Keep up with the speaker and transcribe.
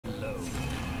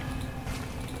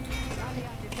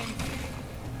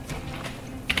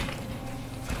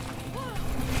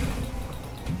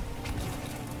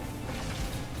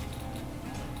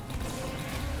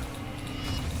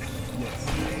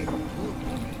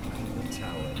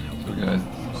So guys,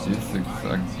 this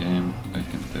exact game, I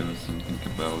can tell you something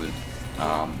about it.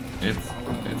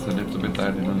 It's a little bit,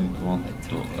 I didn't want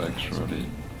to actually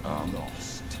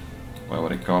well,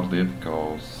 record it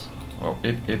because well,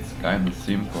 it's kind of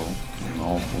simple to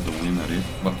know who the winner is,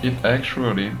 but it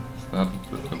actually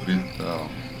started a bit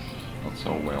not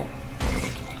so well,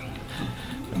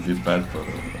 a bit better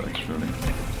actually.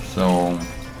 So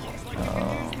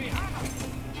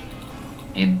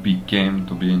it became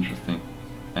to be interesting,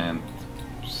 and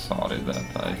sorry that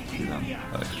I didn't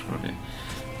actually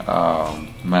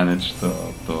manage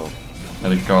to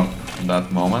record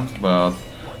that moment, but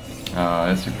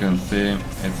as you can see,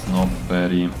 it's not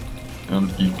very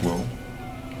unequal.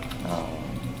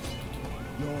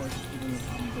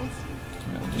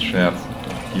 The shares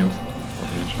of kills for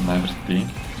each and every team,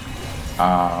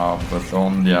 but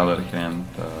on the other hand,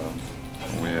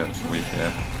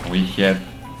 we had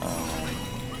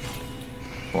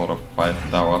 4 or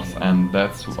 5 towers, and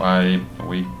that's why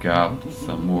we got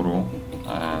Samuru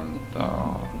and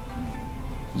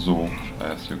Zoo,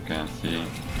 as you can see,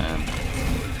 and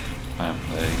I'm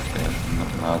playing as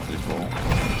Nazeebo.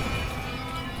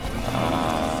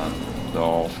 And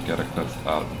those characters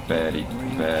are very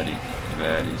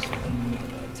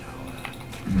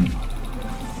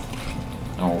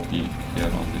OP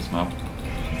here on this map.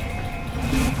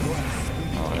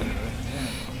 Alright,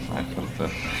 my first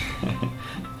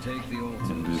death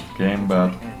in this game,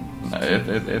 but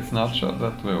it's not sure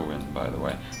that we'll win, by the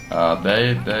way.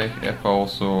 They have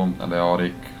also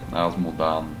Leoric,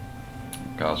 Asmodan,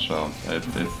 Kasha.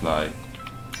 It's like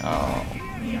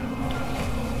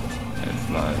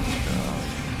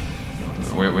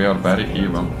we are very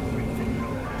even.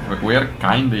 We are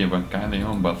kinda even,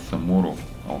 but Samuru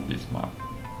on this map.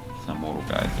 Samuru,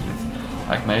 guys, is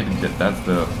like maybe that's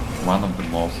the one of the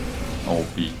most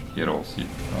OP heroes if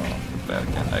the player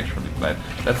can actually play.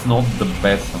 That's not the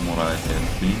best samurai I have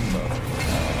seen, but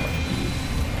he's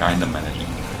kinda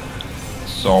managing.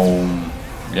 So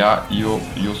yeah, you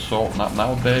saw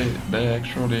now they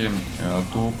actually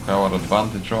took our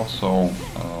advantage off. So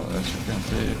as you can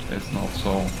see, it's not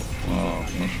so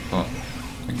much fun.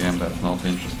 Again, that's not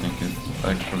interesting. It's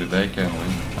actually they can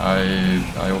win.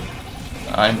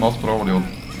 I most probably would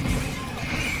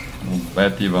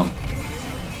bet even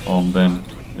on them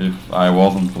if I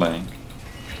wasn't playing,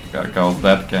 because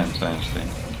that can change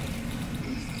things.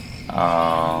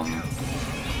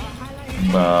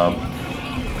 But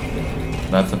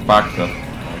that's a factor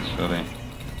actually.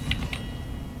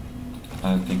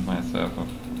 I think myself of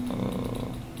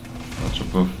much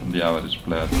above the average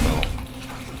player, so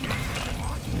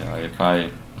yeah, if I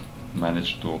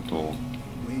manage to do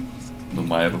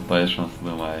my rotations,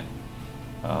 do my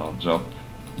job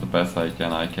the best I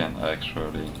can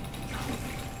actually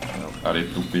a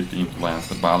little bit influence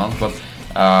the balance. But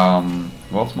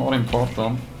what's more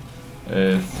important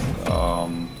is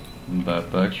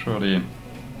that actually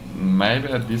maybe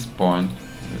at this point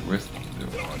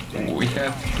we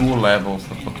have 2 levels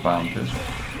of advantage.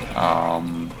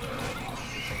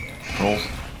 First,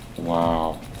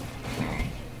 wow.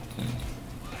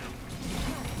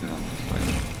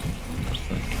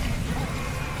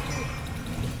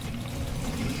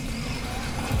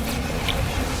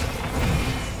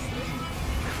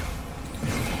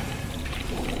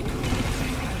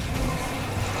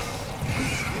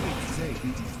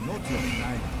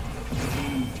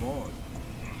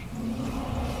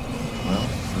 Well,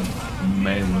 that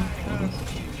may look for us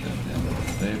at the end of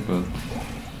the day, but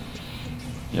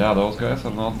yeah, those guys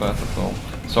are not bad at all.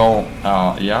 So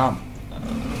yeah,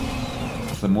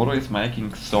 Samuro is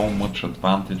making so much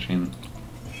advantage in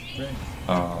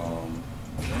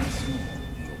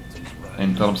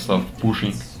terms of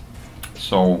pushing.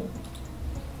 So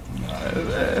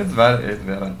it's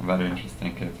very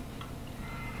interesting.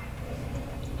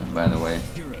 And by the way,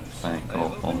 thank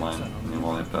all my new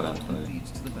monitor, and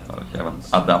I haven't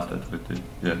adapted with it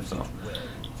yet, so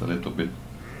it's a little bit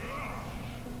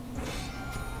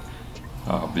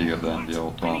bigger than the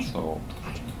old one. So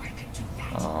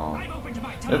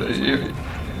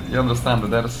you understand that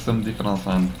there's some difference,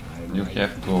 and you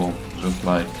have to just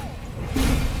like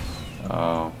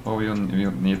well, you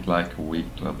need like a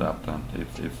week to adapt, and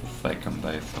it's the second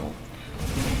day, so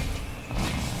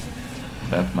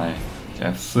that might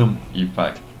have some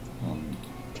effect on.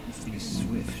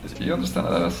 You understand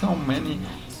that there are so many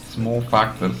small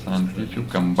factors, and if you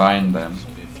combine them,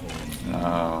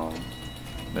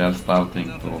 they are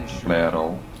starting to play a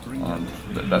role, and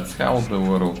that's how the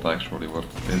world actually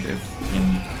works. It's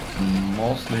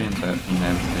mostly in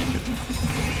everything.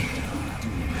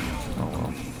 So,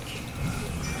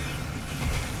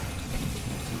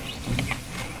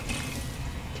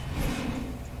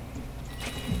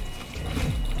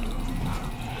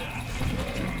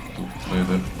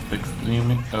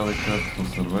 early curve to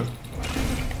survive.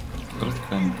 First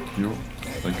can kill,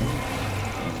 second.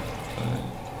 And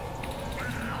I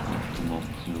have to not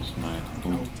use my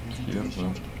tool here,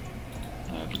 but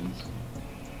I didn't see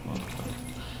what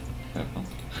happens.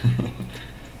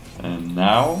 And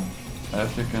now,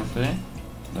 as you can see,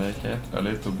 they have a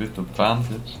little bit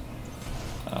advantage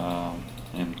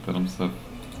in terms of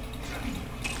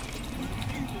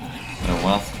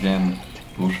once again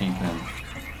pushing, and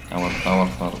our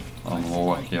towers are on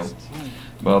overkill.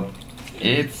 But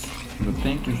it's the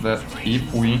thing is that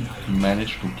if we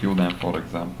manage to kill them, for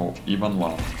example, even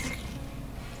once,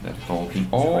 that whole thing.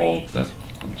 Oh, that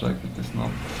objective is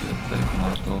not yet taken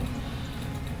out of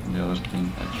the other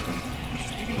thing actually.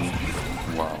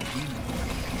 Wow.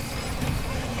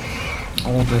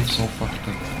 Oh, that's so fucked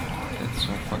up. That's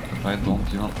so fucked up. I don't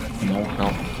even know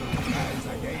how.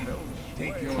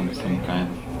 Some kind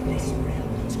of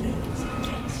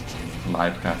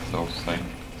life hack, so to say.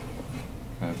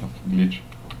 Kind of glitch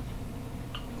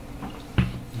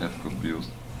that could be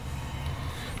used.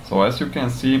 So as you can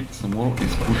see, Samuro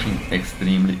is pushing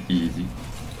extremely easy,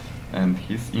 and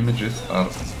his images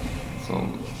are so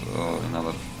in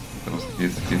other terms,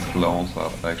 his clones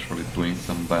are actually doing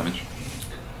some damage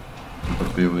to the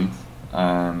buildings,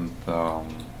 and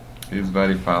he's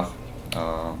very fast.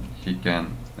 He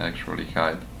can actually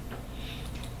hide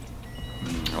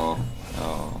or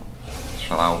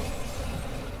shroud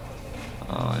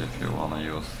if you wanna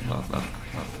use that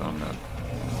term there.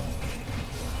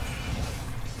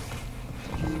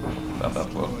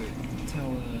 That word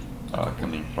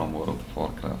coming from World of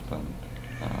Warcraft and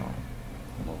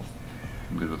most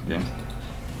Blizzard games,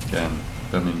 can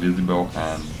turn invisible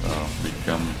and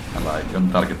become like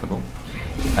untargetable,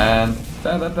 and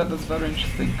that is very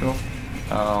interesting because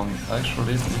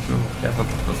actually if you have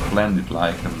a splendid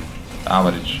like an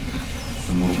average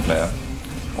Samuro player,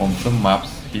 on some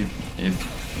maps he is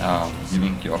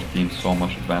giving your team so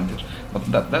much advantage.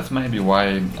 But that's maybe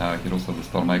why Heroes of the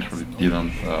Storm actually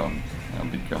didn't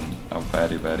become a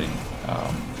very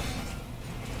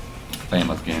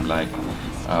famous game like,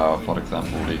 for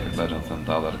example, League of Legends and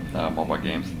other MOBA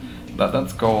games.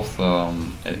 That's because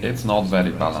it's not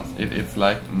very balanced. It's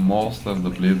like most of the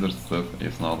Blizzard stuff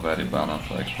is not very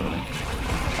balanced actually.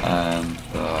 And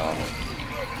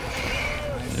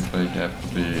if I have to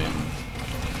be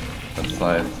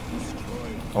precise,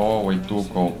 oh, we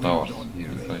took all towers.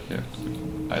 If I have to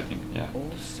be, I think, yeah.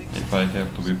 If I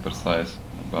have to be precise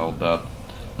about that,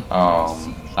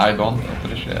 I don't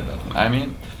appreciate that. I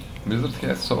mean, Blizzard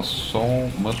has so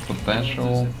much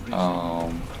potential.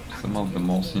 Some of the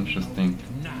most interesting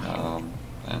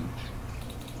and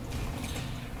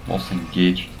most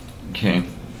engaged games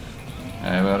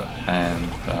ever, and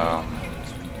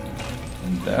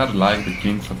they're like the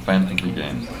kings of fantasy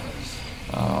games.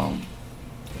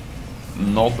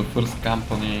 Not the first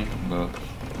company, but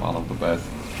one of the best,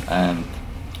 and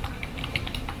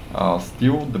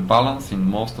still the balance in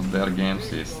most of their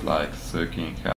games is like sucking.